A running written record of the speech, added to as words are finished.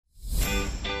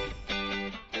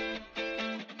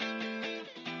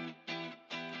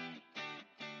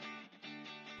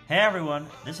Hey everyone,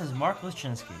 this is Mark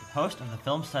Lischinski, host of the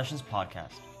Film Sessions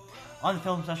podcast. On the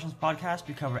Film Sessions podcast,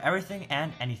 we cover everything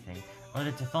and anything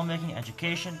related to filmmaking,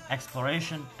 education,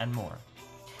 exploration, and more.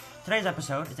 Today's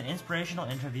episode is an inspirational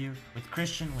interview with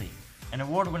Christian Lee, an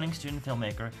award-winning student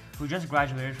filmmaker who just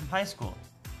graduated from high school.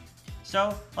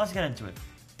 So, let's get into it.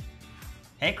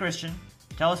 Hey Christian,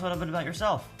 tell us a little bit about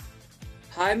yourself.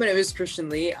 Hi, my name is Christian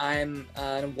Lee. I'm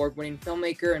an award-winning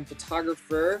filmmaker and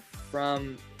photographer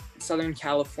from Southern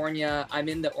California. I'm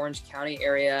in the Orange County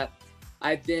area.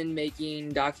 I've been making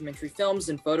documentary films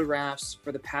and photographs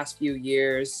for the past few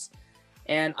years.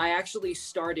 And I actually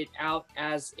started out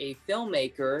as a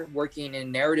filmmaker working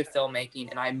in narrative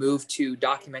filmmaking, and I moved to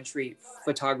documentary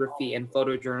photography and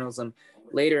photojournalism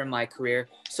later in my career.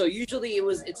 So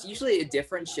it's usually a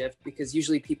different shift because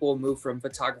usually people move from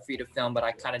photography to film, but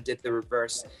I kind of did the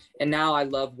reverse. And now I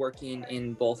love working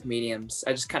in both mediums.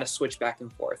 I just kind of switch back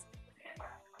and forth.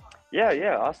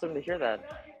 Yeah, awesome to hear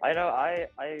that. I know I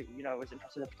was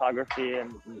interested in photography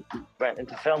and went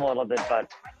into film a little bit,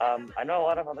 but I know a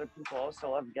lot of other people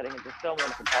also love getting into film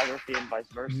and photography and vice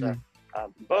versa.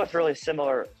 Both really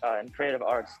similar and creative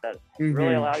arts that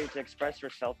really allow you to express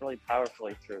yourself really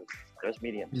powerfully through those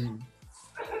mediums.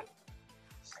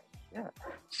 Yeah.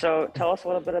 So tell us a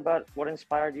little bit about what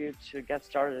inspired you to get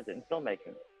started in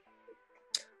filmmaking.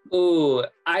 Oh,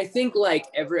 I think like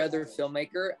every other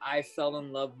filmmaker, I fell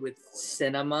in love with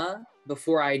cinema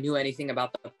before I knew anything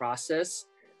about the process.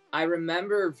 I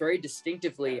remember very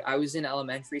distinctively, I was in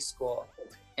elementary school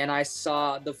and I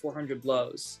saw The 400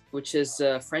 Blows, which is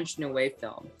a French New Wave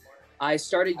film. I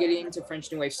started getting into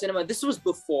French New Wave cinema. This was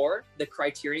before the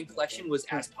Criterion Collection was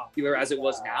as popular as it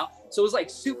was now. So it was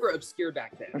like super obscure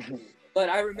back then. But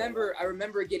I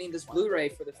remember getting this Blu-ray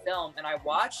for the film and I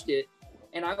watched it.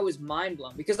 And I was mind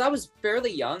blown because I was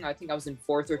fairly young. I think I was in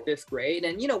 4th or 5th grade.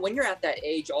 And, when you're at that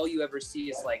age, all you ever see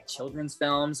is like children's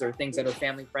films or things that are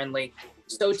family friendly.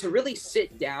 So to really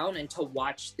sit down and to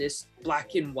watch this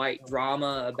black and white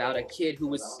drama about a kid who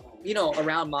was,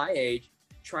 around my age,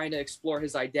 trying to explore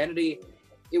his identity,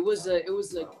 it was a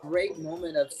great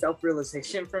moment of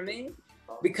self-realization for me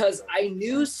because I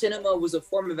knew cinema was a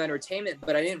form of entertainment,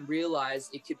 but I didn't realize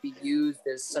it could be used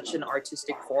as such an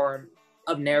artistic form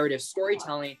of narrative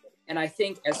storytelling. And I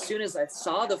think as soon as I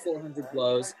saw The 400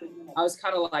 Blows, I was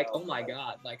kind of like, oh my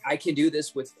God, like I can do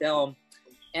this with film.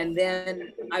 And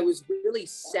then I was really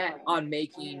set on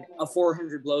making a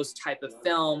 400 Blows type of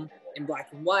film in black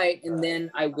and white. And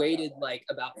then I waited like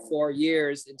about 4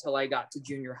 years until I got to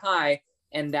junior high.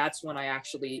 And that's when I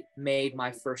actually made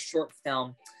my first short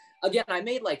film. Again, I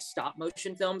made like stop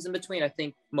motion films in between. I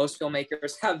think most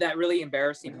filmmakers have that really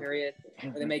embarrassing period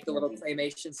where they make the little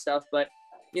claymation stuff. But,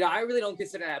 I really don't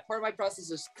consider that. Part of my process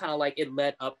is kind of like it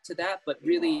led up to that. But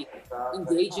really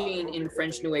engaging in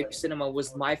French New Wave cinema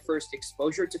was my first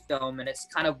exposure to film. And it's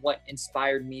kind of what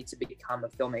inspired me to become a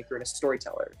filmmaker and a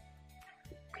storyteller.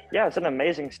 Yeah, it's an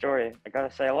amazing story. I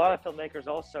gotta say, a lot of filmmakers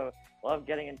also love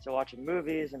getting into watching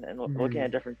movies and looking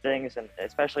at different things, and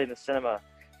especially in the cinema.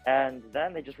 And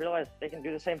then they just realize they can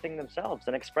do the same thing themselves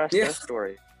and express their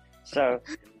story. So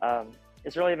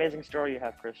it's a really amazing story you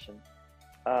have, Christian.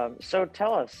 So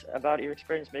tell us about your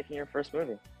experience making your first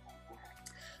movie.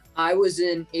 I was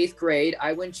in 8th grade.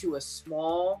 I went to a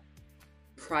small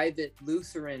private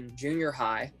Lutheran junior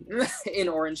high in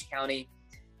Orange County.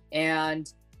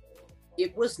 And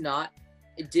it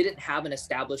didn't have an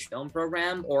established film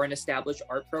program or an established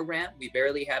art program. We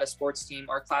barely had a sports team.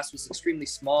 Our class was extremely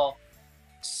small.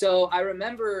 So I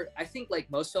remember, I think like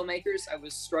most filmmakers, I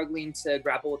was struggling to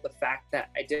grapple with the fact that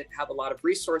I didn't have a lot of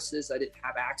resources. I didn't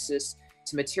have access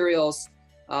to materials.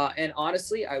 And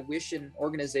honestly, I wish an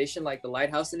organization like the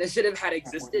Lighthouse Initiative had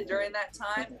existed during that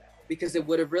time because it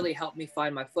would have really helped me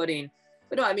find my footing.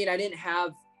 But no, I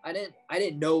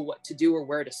didn't know what to do or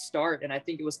where to start. And I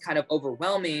think it was kind of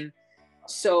overwhelming.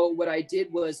 So what I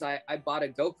did was I bought a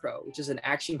GoPro, which is an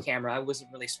action camera. I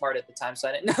wasn't really smart at the time, so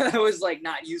I didn't know it was like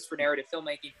not used for narrative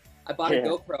filmmaking. I bought a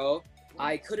GoPro.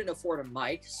 I couldn't afford a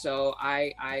mic, so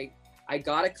I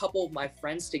got a couple of my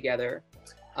friends together,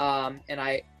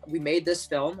 and we made this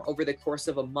film over the course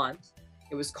of a month.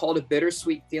 It was called A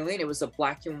Bittersweet Feeling. It was a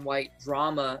black and white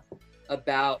drama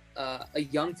about a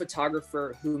young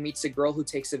photographer who meets a girl who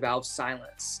takes a vow of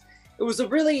silence. It was a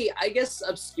really, I guess,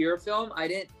 obscure film.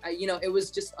 It was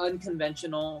just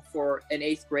unconventional for an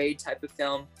 8th grade type of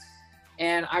film.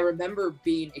 And I remember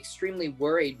being extremely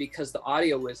worried because the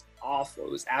audio was awful.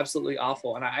 It was absolutely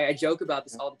awful. And I joke about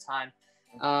this all the time.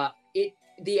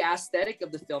 The aesthetic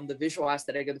of the film, the visual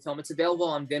aesthetic of the film, it's available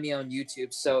on Vimeo and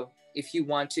YouTube. So if you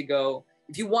want to go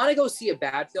see a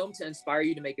bad film to inspire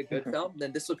you to make a good film,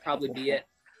 then this would probably be it.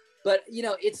 But you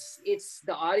know, it's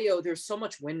the audio. There's so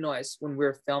much wind noise when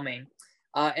we're filming.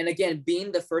 And again,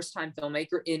 being the first time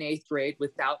filmmaker in 8th grade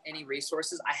without any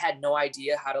resources, I had no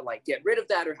idea how to like get rid of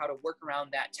that or how to work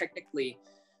around that technically.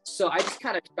 So I just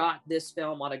kind of shot this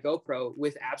film on a GoPro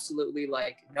with absolutely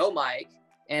like no mic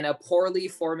and a poorly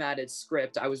formatted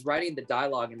script. I was writing the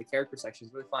dialogue in the character section.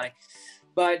 It's really funny.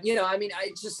 But, you know, I mean,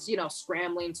 I just, you know,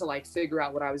 scrambling to like figure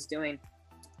out what I was doing.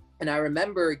 And I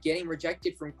remember getting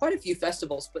rejected from quite a few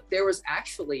festivals, but there was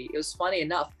actually, it was funny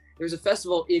enough, there was a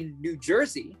festival in New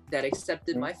Jersey that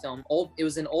accepted my film. It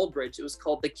was in Old Bridge. It was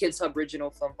called the Kids Hub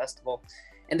Regional Film Festival.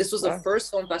 And this was the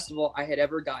first film festival I had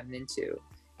ever gotten into.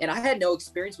 And I had no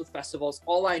experience with festivals.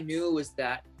 All I knew was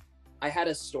that I had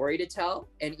a story to tell.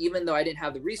 And even though I didn't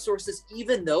have the resources,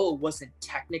 even though it wasn't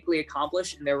technically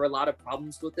accomplished and there were a lot of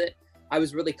problems with it, I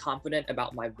was really confident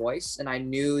about my voice. And I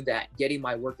knew that getting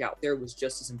my work out there was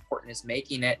just as important as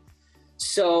making it.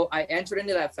 So I entered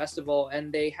into that festival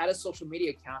and they had a social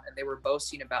media account and they were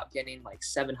boasting about getting like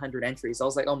 700 entries. I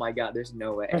was like, oh my God, there's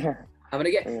no way I'm gonna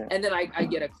get, and then I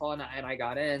get a call and I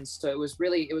got in. So it was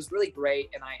really great.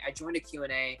 And I joined a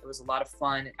Q&A. It was a lot of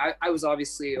fun. I was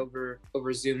obviously over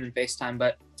Zoom and FaceTime,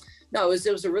 but no,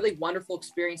 it was a really wonderful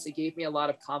experience. It gave me a lot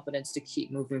of confidence to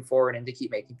keep moving forward and to keep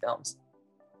making films.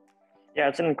 Yeah,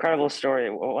 it's an incredible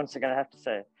story. Once again, I have to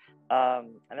say.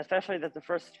 And especially that the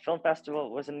first film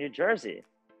festival was in New Jersey.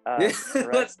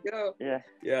 Let's go.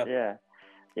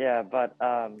 Yeah. But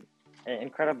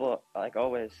incredible, like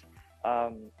always.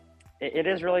 It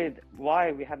is really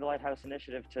why we have the Lighthouse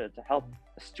Initiative to help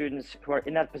students who are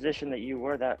in that position that you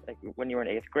were that like, when you were in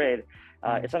 8th grade.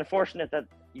 It's unfortunate that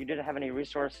you didn't have any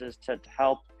resources to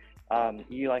help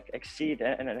you like exceed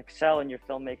and excel in your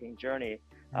filmmaking journey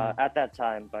at that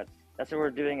time. But that's what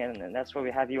we're doing, and that's why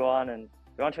we have you on, and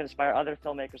we want to inspire other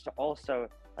filmmakers to also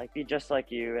like be just like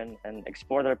you and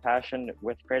explore their passion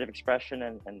with creative expression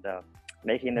and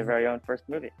making their very own first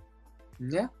movie.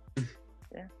 Yeah.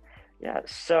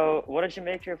 So what did you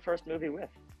make your first movie with?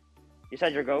 You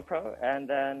said your GoPro, and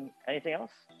then anything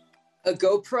else? A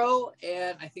GoPro,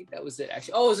 and I think that was it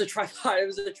actually. Oh, it was a tripod. It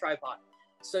was a tripod.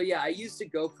 So yeah, I used a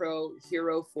GoPro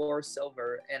Hero 4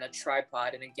 Silver and a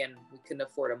tripod. And again, we couldn't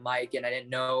afford a mic and I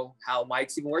didn't know how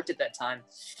mics even worked at that time.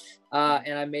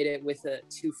 And I made it with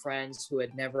two friends who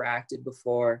had never acted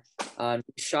before. We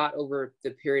shot over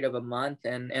the period of a month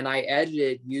and I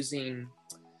edited using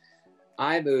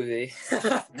iMovie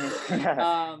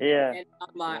and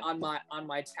on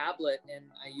my tablet, and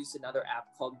I used another app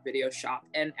called Video Shop.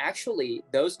 And actually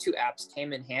those two apps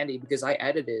came in handy because I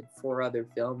edited 4 other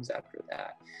films after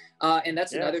that. And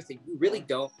that's another thing, you really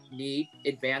don't need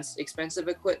advanced expensive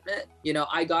equipment. You know,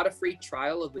 I got a free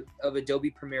trial of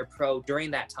Adobe Premiere Pro during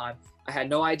that time. I had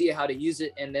no idea how to use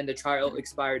it, and then the trial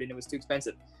expired and it was too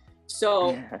expensive.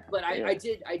 So, but I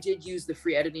did use the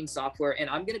free editing software, and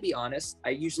I'm going to be honest, I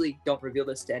usually don't reveal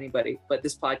this to anybody, but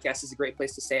this podcast is a great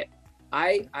place to say it.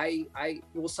 I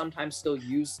will sometimes still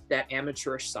use that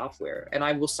amateurish software, and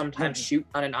I will sometimes shoot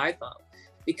on an iPhone,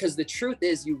 because the truth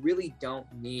is you really don't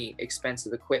need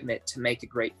expensive equipment to make a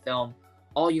great film.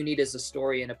 All you need is a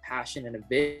story and a passion and a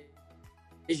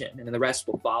vision, and then the rest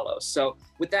will follow. So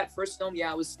with that first film,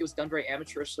 it was done very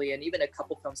amateurishly, and even a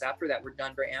couple films after that were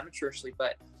done very amateurishly,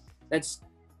 but that's,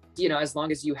 you know, as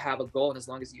long as you have a goal and as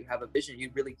long as you have a vision, you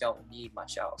really don't need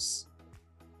much else.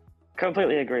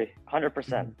 Completely agree,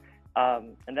 100%.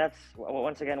 And that's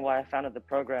once again why I founded the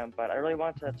program. But I really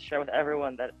want to share with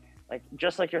everyone that, like,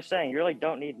 just like you're saying, you really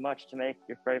don't need much to make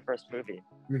your very first movie.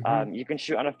 You can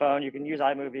shoot on a phone, you can use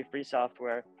iMovie, free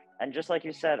software, and just like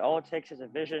you said, all it takes is a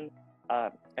vision,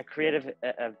 a creative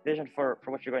vision for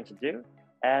what you're going to do,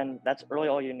 and that's really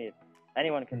all you need.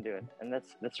 Anyone can do it, and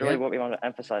that's really what we want to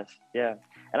emphasize. Yeah,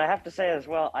 and I have to say as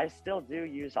well, I still do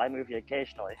use iMovie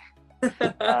occasionally,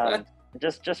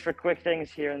 just for quick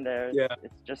things here and there.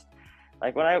 It's just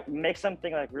like when I make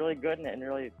something like really good and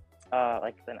really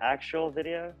like an actual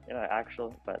video, you know,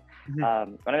 but when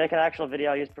I make an actual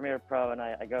video, I use Premiere Pro and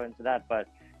I go into that. But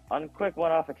on quick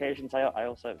one-off occasions, I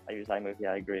use iMovie.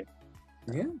 I agree.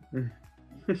 Yeah.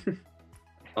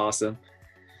 Awesome.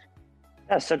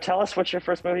 Yeah, so tell us what your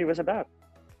first movie was about.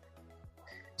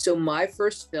 So my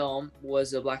first film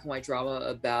was a black and white drama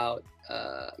about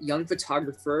a young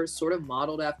photographer, sort of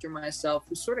modeled after myself,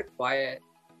 who's sort of quiet,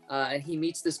 and he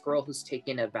meets this girl who's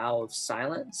taken a vow of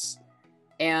silence.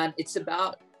 And it's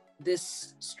about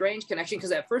this strange connection,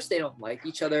 because at first they don't like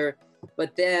each other,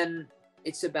 but then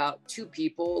it's about two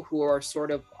people who are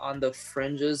sort of on the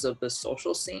fringes of the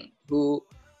social scene, who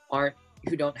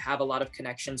don't have a lot of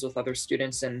connections with other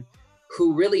students, and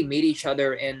who really meet each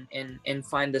other and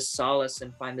find this solace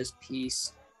and find this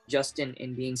peace just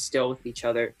in being still with each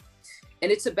other.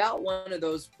 And it's about one of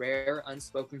those rare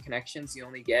unspoken connections you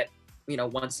only get,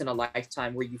 once in a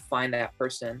lifetime, where you find that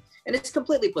person. And it's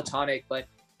completely platonic, but,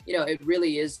 it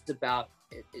really is about,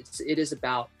 it is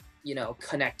about,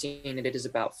 connecting, and it is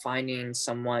about finding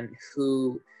someone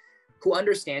who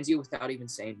understands you without even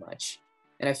saying much.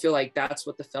 And I feel like that's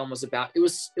what the film was about. It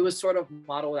was sort of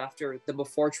modeled after the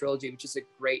Before trilogy, which is a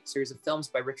great series of films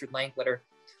by Richard Linklater.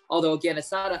 Although, again,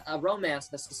 it's not a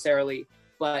romance necessarily,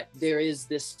 but there is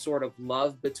this sort of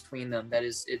love between them that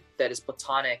is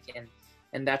platonic,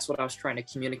 and that's what I was trying to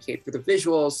communicate through the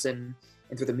visuals and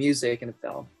through the music in the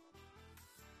film.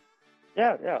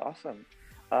 Yeah, awesome.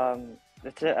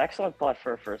 It's an excellent plot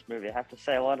for a first movie. I have to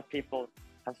say, a lot of people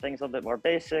have things a little bit more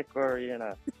basic, or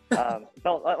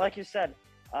but like you said,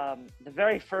 the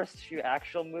very first few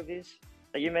actual movies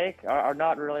that you make are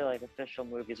not really like official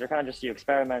movies. They're kind of just you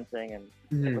experimenting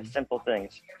and with simple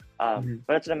things.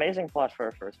 But it's an amazing plot for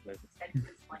a first movie.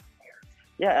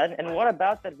 Yeah, and what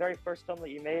about that very first film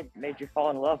that you made you fall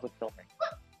in love with filming?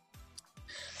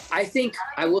 I think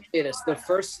I will say this: the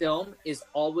first film is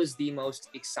always the most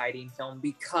exciting film,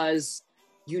 because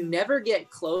you never get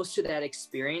close to that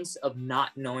experience of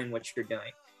not knowing what you're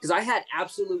doing. Because I had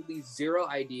absolutely zero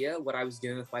idea what I was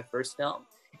doing with my first film.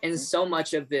 And so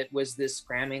much of it was this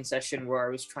cramming session where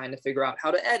I was trying to figure out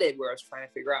how to edit, where I was trying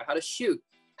to figure out how to shoot,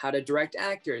 how to direct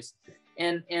actors.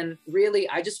 And really,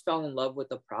 I just fell in love with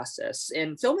the process.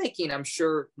 And filmmaking, I'm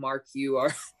sure, Mark, you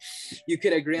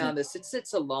could agree on this.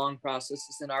 It's a long process.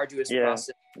 It's an arduous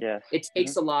process. Yeah. It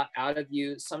takes a lot out of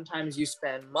you. Sometimes you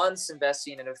spend months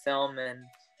investing in a film, and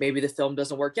maybe the film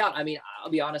doesn't work out. I mean, I'll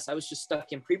be honest, I was just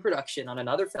stuck in pre-production on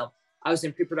another film. I was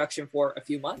in pre-production for a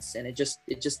few months, and it just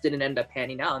didn't end up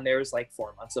panning out. And there was like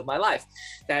 4 months of my life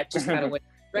that just kind of went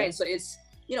drain. So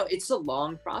it's a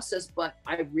long process, but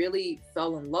I really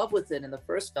fell in love with it in the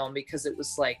first film, because it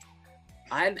was like,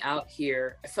 I'm out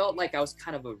here. I felt like I was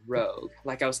kind of a rogue.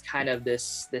 Like I was kind of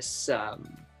this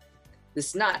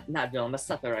not villain, that's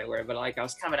not the right word, but like I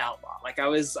was kind of an outlaw. Like I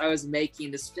was making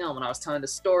this film, and I was telling the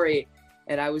story,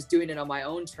 and I was doing it on my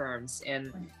own terms. And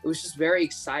it was just very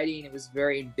exciting. It was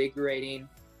very invigorating.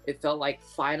 It felt like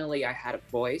finally I had a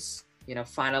voice,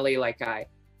 finally like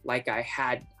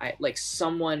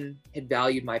someone had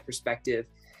valued my perspective,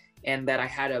 and that I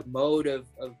had a mode of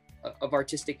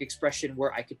artistic expression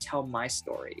where I could tell my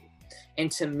story.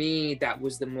 And to me, that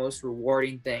was the most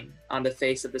rewarding thing on the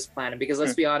face of this planet, because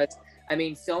let's be honest, I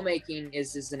mean, filmmaking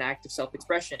is an act of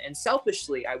self-expression. And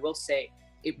selfishly, I will say,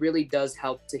 it really does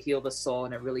help to heal the soul,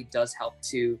 and it really does help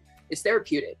it's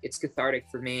therapeutic, it's cathartic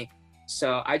for me.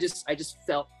 So I just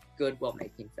felt good while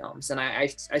making films, and I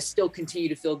still continue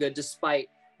to feel good despite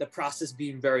the process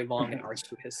being very long and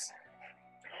arduous.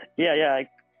 Yeah,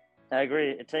 I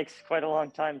agree. It takes quite a long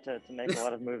time to make a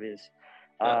lot of movies.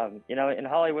 In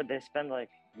Hollywood, they spend like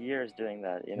years doing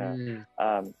that,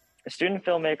 Student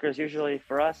filmmakers, usually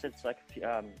for us, it's like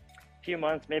a few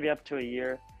months, maybe up to a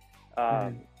year.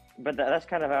 But that's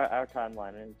kind of our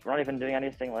timeline, and we're not even doing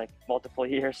anything like multiple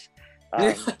years.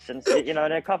 Since in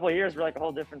a couple of years we're like a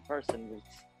whole different person.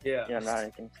 It's, not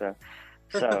anything.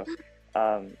 So,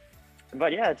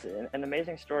 but yeah, it's an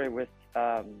amazing story with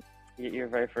your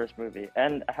very first movie.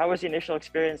 And how was the initial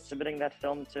experience submitting that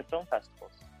film to film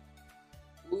festivals?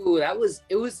 Ooh,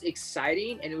 it was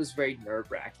exciting, and it was very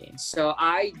nerve-wracking. So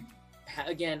I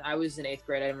was in 8th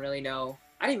grade. I didn't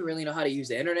even really know how to use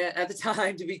the internet at the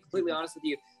time, to be completely honest with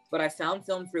you. But I found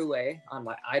Film Freeway on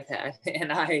my iPad,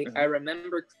 and I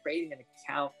remember creating an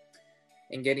account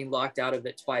and getting locked out of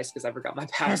it twice because I forgot my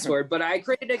password. But I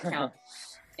created an account,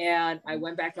 and I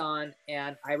went back on,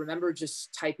 and I remember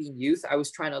just typing youth. I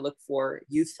was trying to look for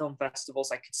youth film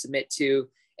festivals I could submit to,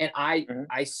 and I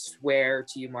swear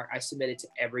to you, Mark, I submitted to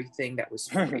everything that was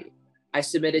free. I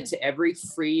submitted to every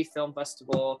free film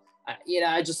festival.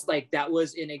 Just like that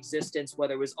was in existence,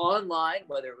 whether it was online,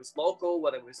 whether it was local,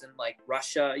 whether it was in like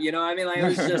Russia, it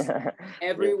was just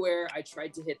everywhere. I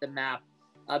tried to hit the map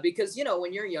because,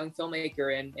 when you're a young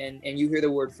filmmaker and you hear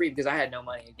the word free, because I had no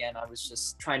money, again, I was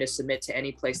just trying to submit to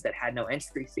any place that had no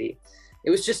entry fee.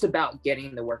 It was just about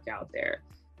getting the work out there.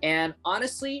 And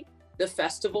honestly, the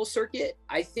festival circuit,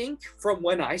 I think from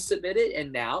when I submitted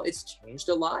and now, it's changed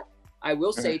a lot. I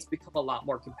will say it's become a lot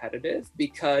more competitive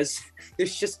because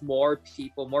there's just more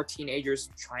people, more teenagers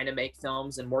trying to make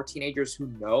films, and more teenagers who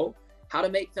know how to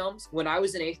make films. When I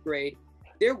was in 8th grade,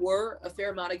 there were a fair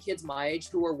amount of kids my age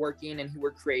who were working and who were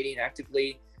creating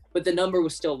actively, but the number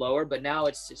was still lower. But now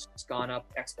it's just gone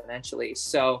up exponentially.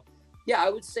 So yeah, I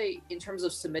would say in terms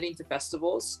of submitting to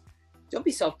festivals, don't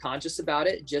be self-conscious about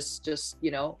it. Just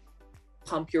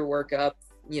pump your work up,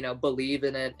 believe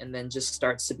in it, and then just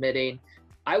start submitting.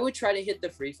 I would try to hit the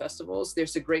free festivals.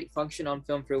 There's a great function on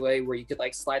Film Freeway where you could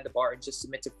like slide the bar and just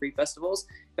submit to free festivals.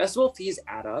 Festival fees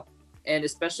add up. And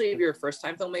especially if you're a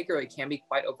first-time filmmaker, it can be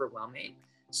quite overwhelming.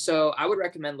 So I would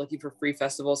recommend looking for free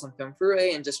festivals on Film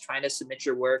Freeway and just trying to submit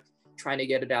your work, trying to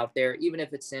get it out there. Even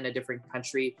if it's in a different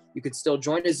country, you could still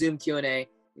join a Zoom Q&A.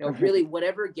 You know, really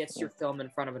whatever gets your film in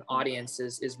front of an audience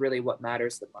is really what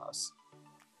matters the most.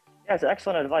 Yeah, it's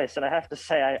excellent advice. And I have to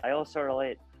say, I also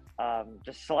relate.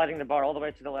 Just sliding the bar all the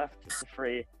way to the left to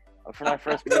free for my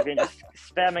first movie and just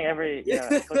spamming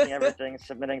clicking everything,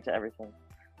 submitting to everything.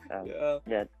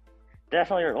 Yeah,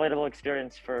 definitely a relatable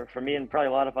experience for me and probably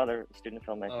a lot of other student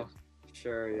filmmakers. Oh,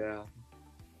 sure, yeah.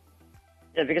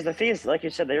 Yeah, because the fees, like you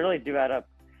said, they really do add up.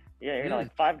 Yeah, you know,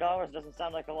 like $5 doesn't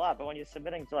sound like a lot, but when you're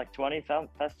submitting to like 20 film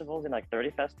festivals and like 30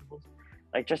 festivals,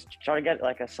 like just try to get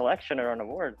like a selection or an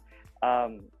award,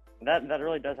 that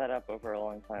really does add up over a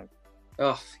long time.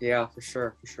 Oh, yeah, for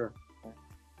sure.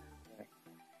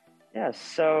 Yeah,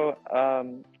 so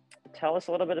tell us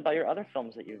a little bit about your other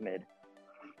films that you've made.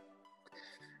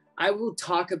 I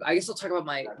guess I'll talk about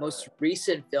my most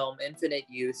recent film, Infinite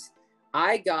Youth.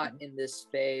 I got in this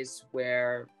phase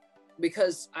where,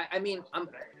 because I mean, I'm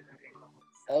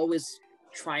always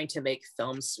trying to make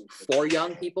films for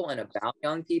young people and about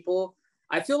young people.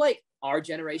 I feel like our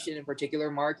generation in particular,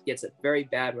 Mark, gets a very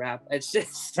bad rap. It's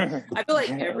just, I feel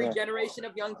like every generation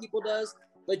of young people does,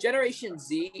 but Generation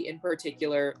Z in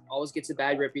particular always gets a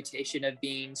bad reputation of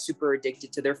being super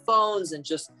addicted to their phones and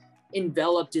just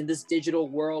enveloped in this digital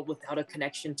world without a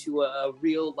connection to a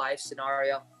real life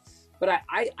scenario. But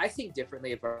I think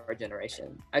differently of our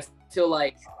generation. I feel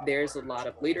like there's a lot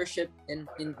of leadership in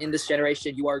this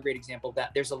generation. You are a great example of that.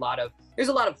 There's a lot of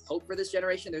hope for this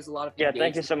generation. There's a lot of engagement.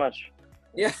 Thank you so much.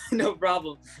 Yeah, no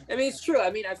problem. I mean, it's true.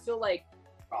 I mean, I feel like,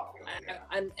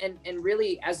 and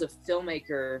really as a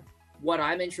filmmaker, what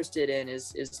I'm interested in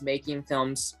is making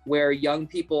films where young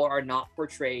people are not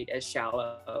portrayed as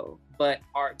shallow, but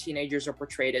our teenagers are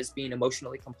portrayed as being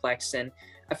emotionally complex. And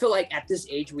I feel like at this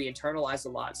age, we internalize a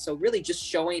lot. So really just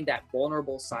showing that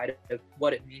vulnerable side of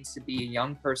what it means to be a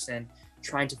young person,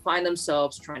 trying to find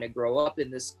themselves, trying to grow up in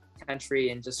this country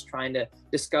and just trying to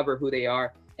discover who they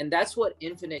are. And that's what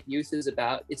Infinite Youth is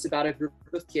about. It's about a group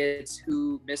of kids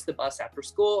who miss the bus after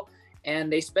school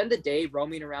and they spend the day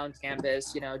roaming around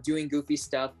campus, you know, doing goofy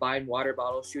stuff, buying water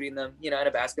bottles, shooting them, you know, at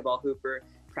a basketball hooper,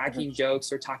 cracking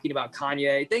jokes or talking about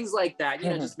Kanye, things like that, you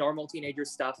know, just normal teenager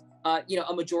stuff. You know,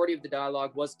 a majority of the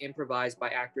dialogue was improvised by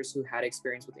actors who had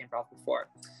experience with improv before.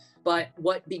 But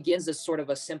what begins as sort of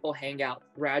a simple hangout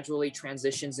gradually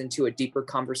transitions into a deeper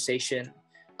conversation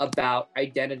about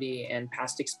identity and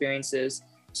past experiences.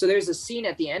 So there's a scene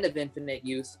at the end of Infinite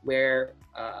Youth where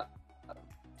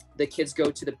the kids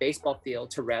go to the baseball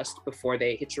field to rest before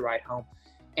they hitch a ride home.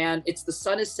 And the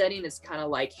sun is setting, it's kind of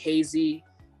like hazy.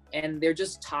 And they're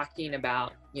just talking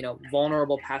about, you know,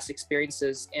 vulnerable past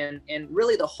experiences. And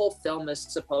really the whole film is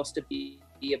supposed to be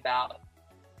about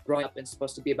growing up and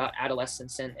supposed to be about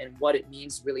adolescence and what it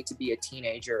means really to be a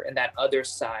teenager and that other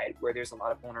side where there's a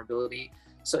lot of vulnerability.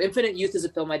 So Infinite Youth is a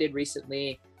film I did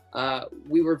recently.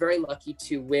 We were very lucky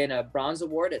to win a bronze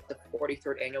award at the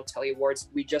 43rd Annual Telly Awards.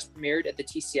 We just premiered at the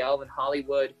TCL in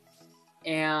Hollywood.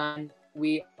 And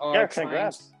we are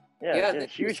congrats. Yeah,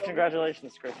 huge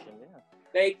congratulations, Christian. Yeah.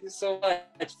 Thank you so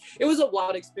much. It was a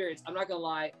wild experience. I'm not gonna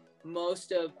lie.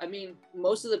 Most of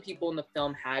the people in the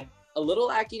film had a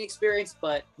little acting experience,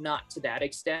 but not to that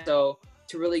extent. So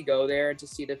to really go there and to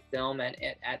see the film at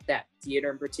that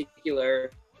theater in particular,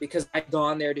 because I'd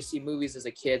gone there to see movies as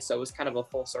a kid, so it was kind of a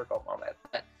full circle moment.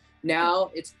 But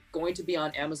now it's going to be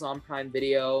on Amazon Prime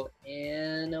Video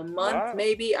in a month,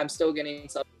 maybe. I'm still getting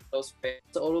some of those,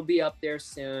 so it'll be up there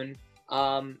soon.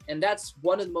 And that's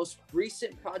one of the most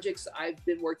recent projects I've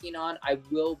been working on. I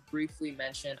will briefly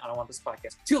mention, I don't want this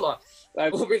podcast too long, but I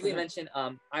will briefly mention,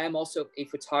 I am also a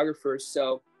photographer.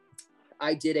 So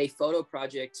I did a photo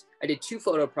project. I did 2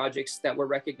 photo projects that were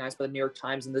recognized by the New York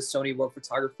Times and the Sony World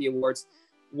Photography Awards.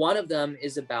 One of them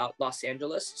is about Los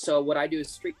Angeles. So what I do is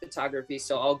street photography.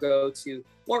 So I'll go to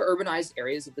more urbanized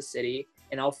areas of the city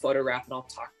and I'll photograph and I'll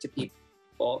talk to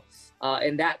people.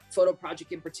 And that photo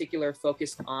project in particular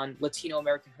focused on Latino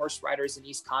American horse riders in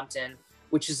East Compton,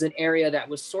 which is an area that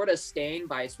was sort of stained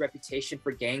by its reputation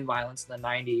for gang violence in the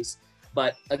 90s.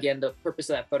 But again, the purpose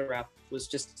of that photograph was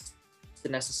just to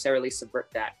necessarily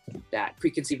subvert that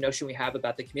preconceived notion we have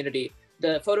about the community.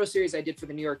 The photo series I did for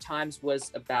the New York Times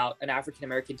was about an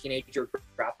African-American teenager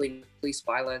grappling with police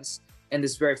violence and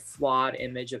this very flawed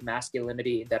image of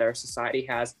masculinity that our society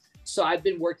has. So I've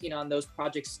been working on those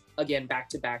projects, again, back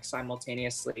to back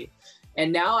simultaneously.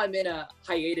 And now I'm in a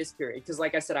hiatus period because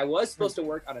like I said, I was supposed to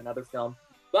work on another film,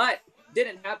 but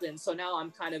didn't happen. So now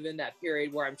I'm kind of in that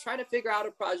period where I'm trying to figure out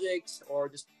a project, or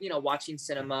just, watching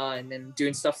cinema and then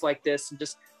doing stuff like this, and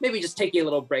just maybe just taking a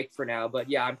little break for now. But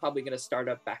yeah, I'm probably going to start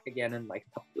up back again in like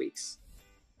a couple weeks.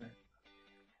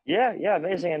 Yeah,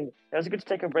 amazing. And it was good to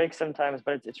take a break sometimes,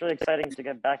 but it's really exciting to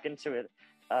get back into it.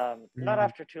 Not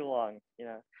after too long,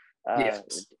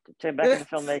 Yes. to get back into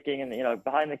filmmaking and,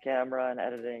 behind the camera and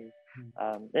editing.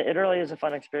 It really is a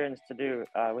fun experience to do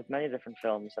with many different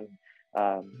films, and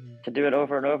to do it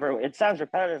over and over. It sounds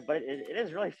repetitive, but it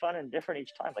is really fun and different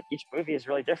each time. Like each movie is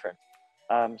really different.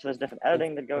 So there's different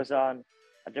editing that goes on,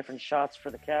 different shots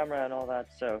for the camera and all that.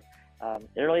 So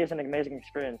it really is an amazing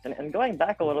experience. And going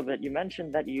back a little bit, you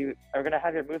mentioned that you are going to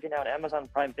have your movie now on Amazon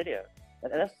Prime Video.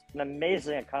 And that's an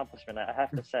amazing accomplishment, I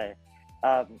have to say.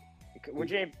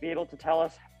 Would you be able to tell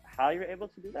us how you're able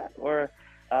to do that? Or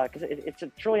because it's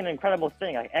truly an incredible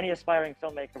thing. Like any aspiring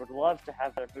filmmaker would love to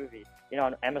have their movie,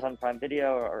 on Amazon Prime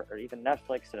Video or even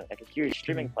Netflix, and like a huge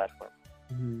streaming platform.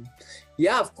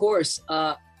 Yeah, of course.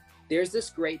 There's this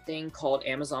great thing called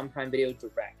Amazon Prime Video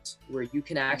Direct, where you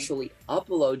can actually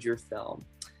upload your film,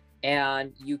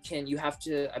 and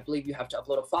I believe you have to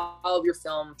upload a file of your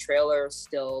film, trailer,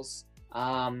 stills,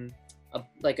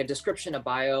 like a description, a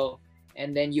bio,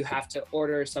 and then you have to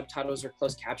order subtitles or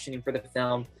closed captioning for the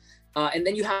film. And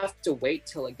then you have to wait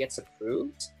till it gets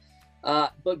approved.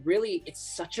 But really, it's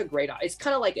such a it's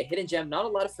kind of like a hidden gem. Not a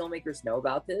lot of filmmakers know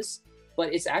about this,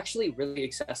 but it's actually really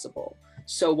accessible.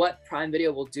 So what Prime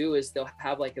Video will do is they'll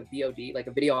have like a VOD, like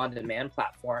a video on demand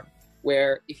platform,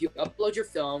 where if you upload your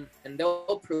film and they'll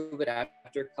approve it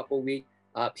after a couple of weeks,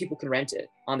 people can rent it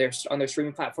on their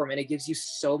streaming platform, and it gives you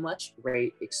so much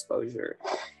great exposure.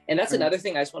 And that's another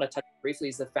thing I just want to touch briefly,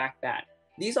 is the fact that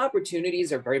these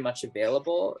opportunities are very much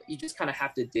available. You just kind of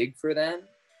have to dig for them.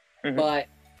 But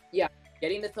yeah,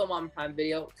 getting the film on Prime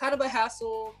Video, kind of a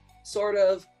hassle, sort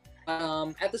of.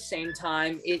 At the same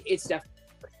time, it's definitely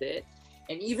worth it.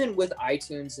 And even with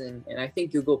iTunes and I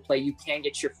think Google Play, you can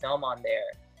get your film on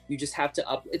there. You just have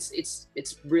to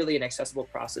it's really an accessible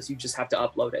process. You just have to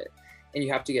upload it, and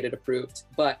you have to get it approved.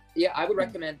 But yeah, I would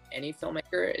recommend any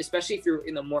filmmaker, especially if you're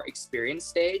in the more experienced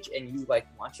stage and you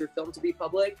want your film to be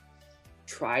public,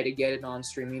 try to get it on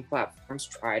streaming platforms,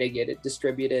 try to get it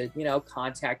distributed,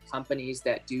 contact companies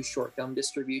that do short film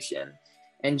distribution,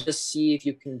 and just see if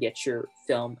you can get your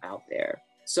film out there.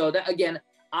 So that, again,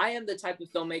 I am the type of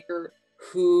filmmaker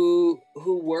who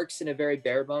works in a very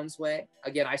bare bones way.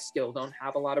 Again, I still don't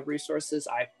have a lot of resources.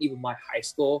 Even my high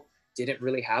school didn't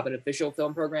really have an official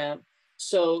film program.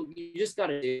 So you just got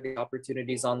to do the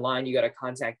opportunities online. You got to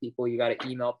contact people. You got to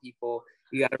email people.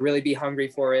 You got to really be hungry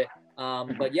for it.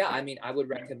 But yeah, I would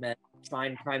recommend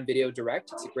trying Prime Video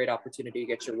Direct. It's a great opportunity to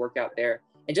get your work out there,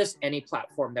 and just any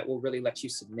platform that will really let you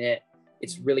submit.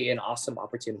 It's really an awesome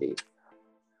opportunity.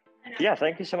 Yeah,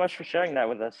 thank you so much for sharing that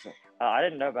with us. I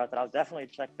didn't know about that. I'll definitely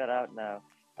check that out now.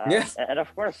 Yes. And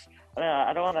of course,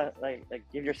 I don't want to like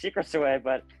give your secrets away,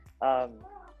 but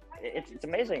it's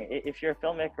amazing if you're a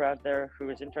filmmaker out there who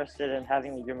is interested in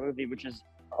having your movie, which is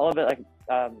a little bit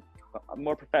like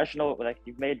more professional. Like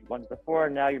you've made ones before,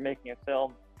 now you're making a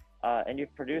film, and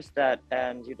you've produced that,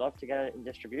 and you'd love to get it in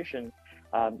distribution.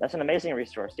 That's an amazing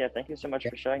resource. Yeah, thank you so much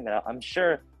for sharing that. I'm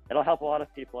sure it'll help a lot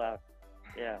of people out.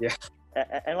 Yeah.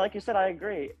 And like you said, I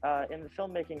agree. In the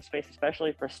filmmaking space,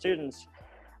 especially for students,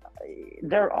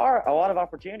 there are a lot of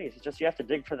opportunities. It's just you have to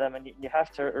dig for them, and you have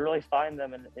to really find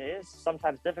them. And it is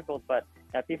sometimes difficult, but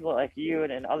people like you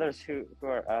and others who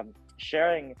are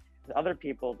sharing with other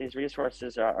people these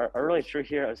resources are really true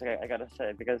heroes, I gotta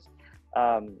say, because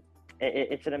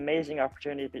it's an amazing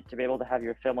opportunity to be able to have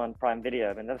your film on Prime Video.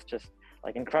 I mean, that's just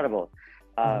like incredible.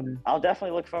 I'll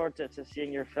definitely look forward to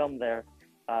seeing your film there.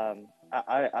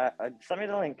 I send me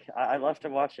the link. I'd love to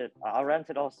watch it. I'll rent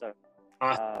it also.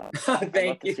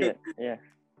 Thank you. See it. Yeah,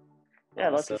 I'd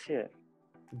love to see it.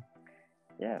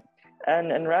 Yeah,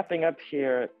 and wrapping up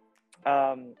here,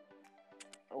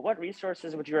 what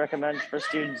resources would you recommend for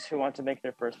students who want to make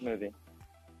their first movie?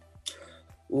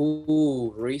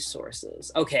 Ooh, resources.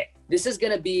 Okay, this is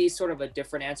gonna be sort of a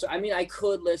different answer. I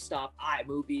could list off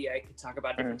iMovie. I could talk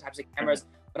about different types of cameras.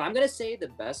 But I'm going to say the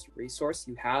best resource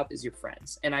you have is your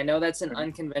friends. And I know that's an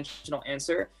unconventional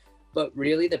answer, but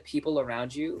really the people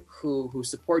around you who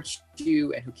support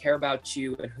you and who care about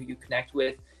you and who you connect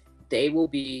with, they will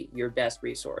be your best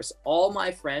resource. All my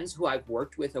friends who I've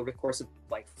worked with over the course of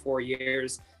like 4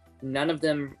 years, none of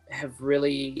them have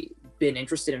really been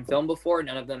interested in film before.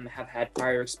 None of them have had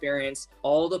prior experience.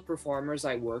 All the performers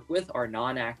I work with are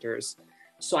non-actors.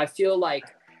 So I feel like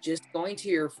just going to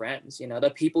your friends,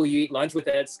 the people you eat lunch with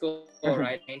at school,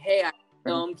 right? And hey,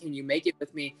 film? Can you make it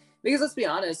with me? Because let's be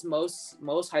honest, most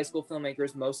high school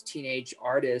filmmakers, most teenage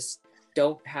artists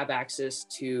don't have access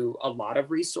to a lot of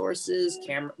resources,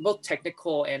 both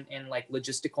technical and like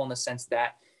logistical, in the sense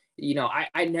that, you know,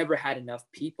 I never had enough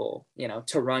people, you know,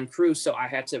 to run crew. So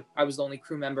I was the only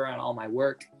crew member on all my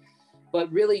work.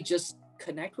 But really just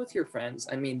connect with your friends.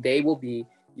 I mean, they will be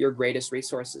your greatest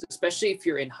resources, especially if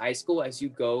you're in high school. As you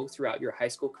go throughout your high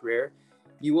school career,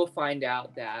 you will find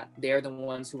out that they're the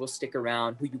ones who will stick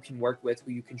around, who you can work with,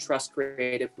 who you can trust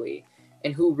creatively,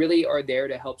 and who really are there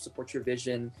to help support your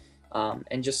vision,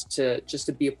 and just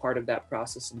to be a part of that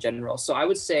process in general. So I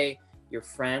would say your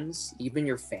friends, even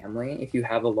your family, if you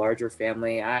have a larger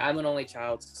family. I'm an only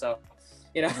child, so,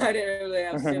 you know, I didn't really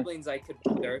have siblings I could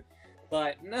bother,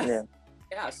 but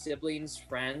yeah, siblings,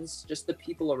 friends, just the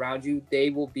people around you, they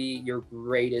will be your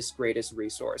greatest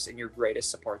resource and your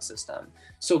greatest support system.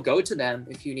 So go to them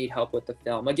if you need help with the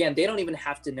film. Again, they don't even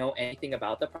have to know anything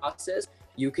about the process.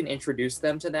 You can introduce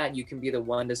them to that. You can be the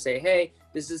one to say, hey,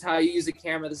 this is how you use a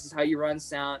camera. This is how you run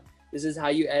sound. This is how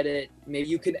you edit. Maybe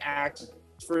you could act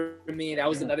for me. That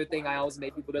was another thing I always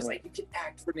made people just like, you can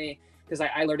act for me, because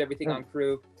I learned everything on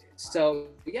crew. So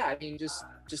yeah, I mean, just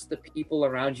the people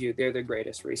around you, they're the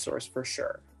greatest resource for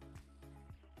sure.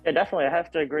 Yeah, definitely. I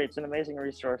have to agree. It's an amazing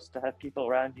resource to have people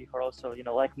around you who are also, you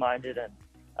know, like-minded and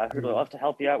who'd love to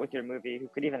help you out with your movie, who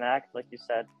could even act, like you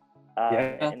said,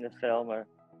 in the film,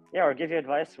 or give you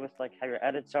advice with like how your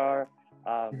edits are,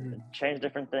 change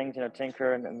different things, you know,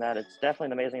 tinker and that. It's definitely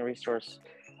an amazing resource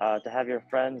to have your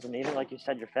friends and even, like you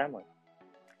said, your family.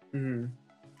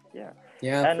 Yeah.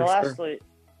 And lastly,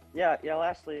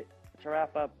 lastly, to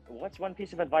wrap up, what's one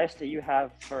piece of advice that you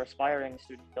have for aspiring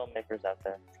student filmmakers out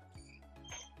there?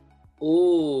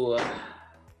 Ooh,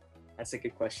 that's a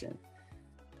good question.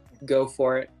 Go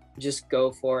for it. Just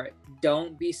go for it.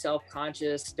 Don't be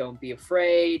self-conscious. Don't be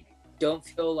afraid. Don't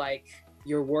feel like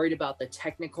you're worried about the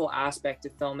technical aspect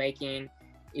of filmmaking.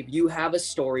 If you have a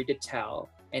story to tell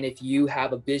and if you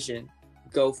have a vision,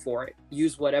 go for it.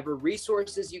 Use whatever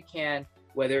resources you can,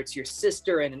 whether it's your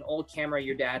sister and an old camera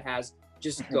your dad has,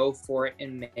 just go for it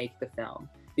and make the film.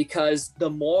 Because the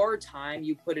more time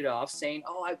you put it off saying,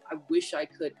 oh, I wish I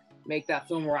could make that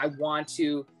film, or I want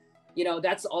to, you know,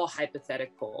 that's all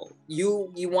hypothetical.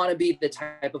 You want to be the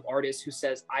type of artist who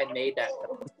says, I made that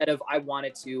film, instead of I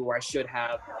wanted to, or I should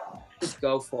have. Just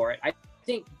go for it. I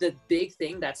think the big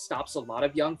thing that stops a lot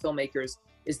of young filmmakers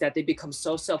is that they become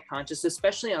so self-conscious,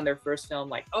 especially on their first film,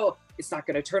 like, oh, it's not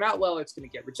going to turn out well, it's going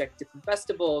to get rejected from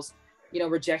festivals. You know,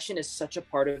 rejection is such a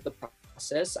part of the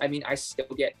process. I mean, I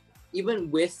still get, even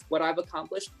with what I've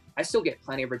accomplished, I still get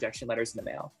plenty of rejection letters in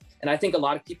the mail. And I think a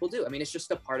lot of people do. I mean, it's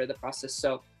just a part of the process.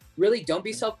 So really don't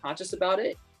be self-conscious about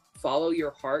it. Follow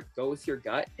your heart, go with your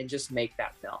gut, and just make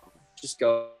that film. Just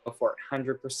go for it,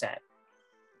 100%.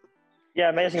 Yeah,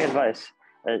 amazing advice.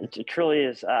 It truly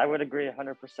is. I would agree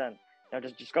 100%. You know,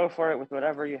 just go for it with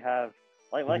whatever you have.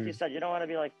 Like you said, you don't want to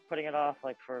be like putting it off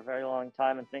like for a very long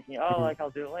time and thinking, oh, like I'll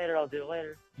do it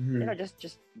later. You know,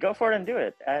 just go for it and do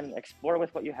it, and explore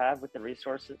with what you have, with the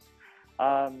resources.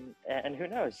 And who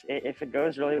knows, if it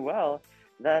goes really well,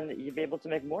 then you'll be able to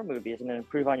make more movies and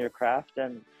improve on your craft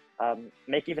and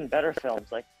make even better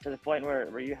films, like to the point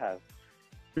where you have.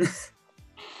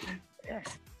 Yeah.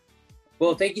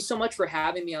 Well, thank you so much for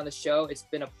having me on the show. It's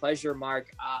been a pleasure,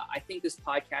 Mark. I think this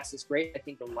podcast is great. I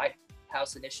think the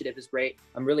Lighthouse Initiative is great.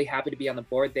 I'm really happy to be on the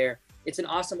board there. It's an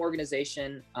awesome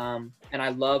organization, and I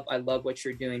love what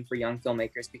you're doing for young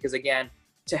filmmakers, because again,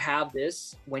 to have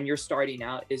this when you're starting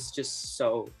out is just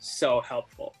so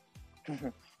helpful.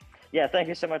 Yeah, thank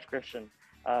you so much, Christian.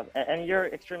 And you're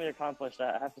extremely accomplished,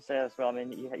 I have to say as well. I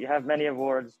mean, you have many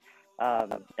awards,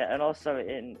 and also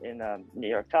in New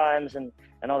York Times and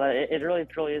all that. It really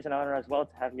truly is an honor as well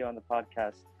to have you on the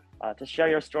podcast, to share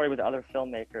your story with other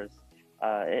filmmakers.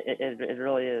 It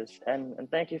really is. And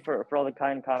thank you for all the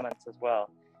kind comments as well.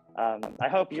 I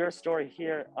hope your story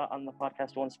here on the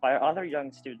podcast will inspire other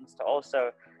young students to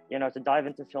also, you know, to dive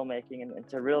into filmmaking and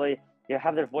to really, you know,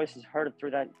 have their voices heard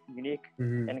through that unique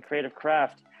and creative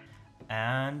craft.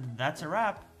 And that's a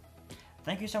wrap.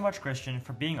 Thank you so much, Christian,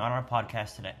 for being on our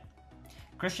podcast today.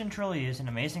 Christian truly is an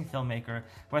amazing filmmaker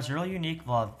who has a really unique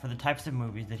love for the types of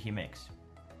movies that he makes.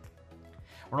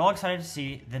 We're all excited to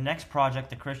see the next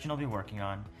project that Christian will be working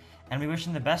on, and we wish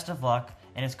him the best of luck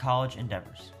in his college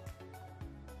endeavors.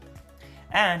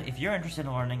 And if you're interested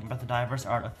in learning about the diverse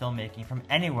art of filmmaking from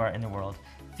anywhere in the world,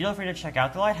 feel free to check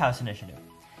out the Lighthouse Initiative.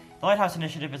 The Lighthouse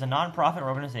Initiative is a non-profit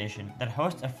organization that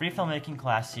hosts a free filmmaking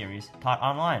class series taught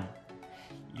online.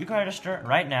 You can register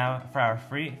right now for our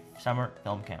free summer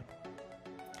film camp.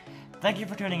 Thank you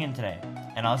for tuning in today,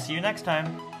 and I'll see you next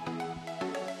time.